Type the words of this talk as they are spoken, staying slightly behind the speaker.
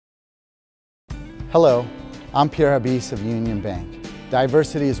Hello, I'm Pierre Habis of Union Bank.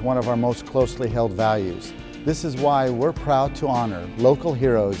 Diversity is one of our most closely held values. This is why we're proud to honor local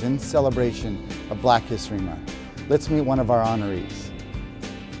heroes in celebration of Black History Month. Let's meet one of our honorees.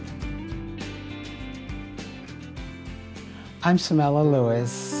 I'm Samella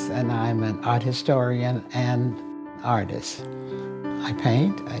Lewis, and I'm an art historian and artist. I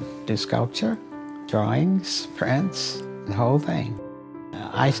paint, I do sculpture, drawings, prints, the whole thing.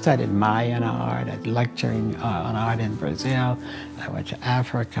 I studied Mayan art, lecturing on art in Brazil. I went to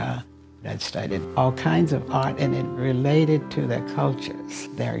Africa. I studied all kinds of art, and it related to their cultures,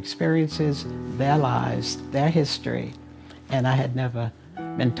 their experiences, their lives, their history, and I had never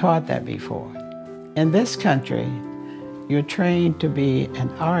been taught that before. In this country, you're trained to be an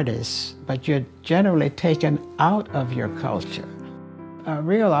artist, but you're generally taken out of your culture. A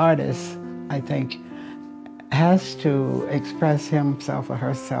real artist, I think, has to express himself or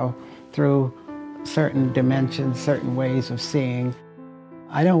herself through certain dimensions, certain ways of seeing.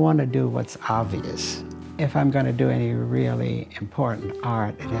 I don't want to do what's obvious. If I'm going to do any really important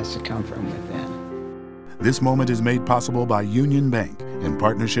art, it has to come from within. This moment is made possible by Union Bank in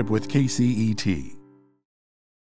partnership with KCET.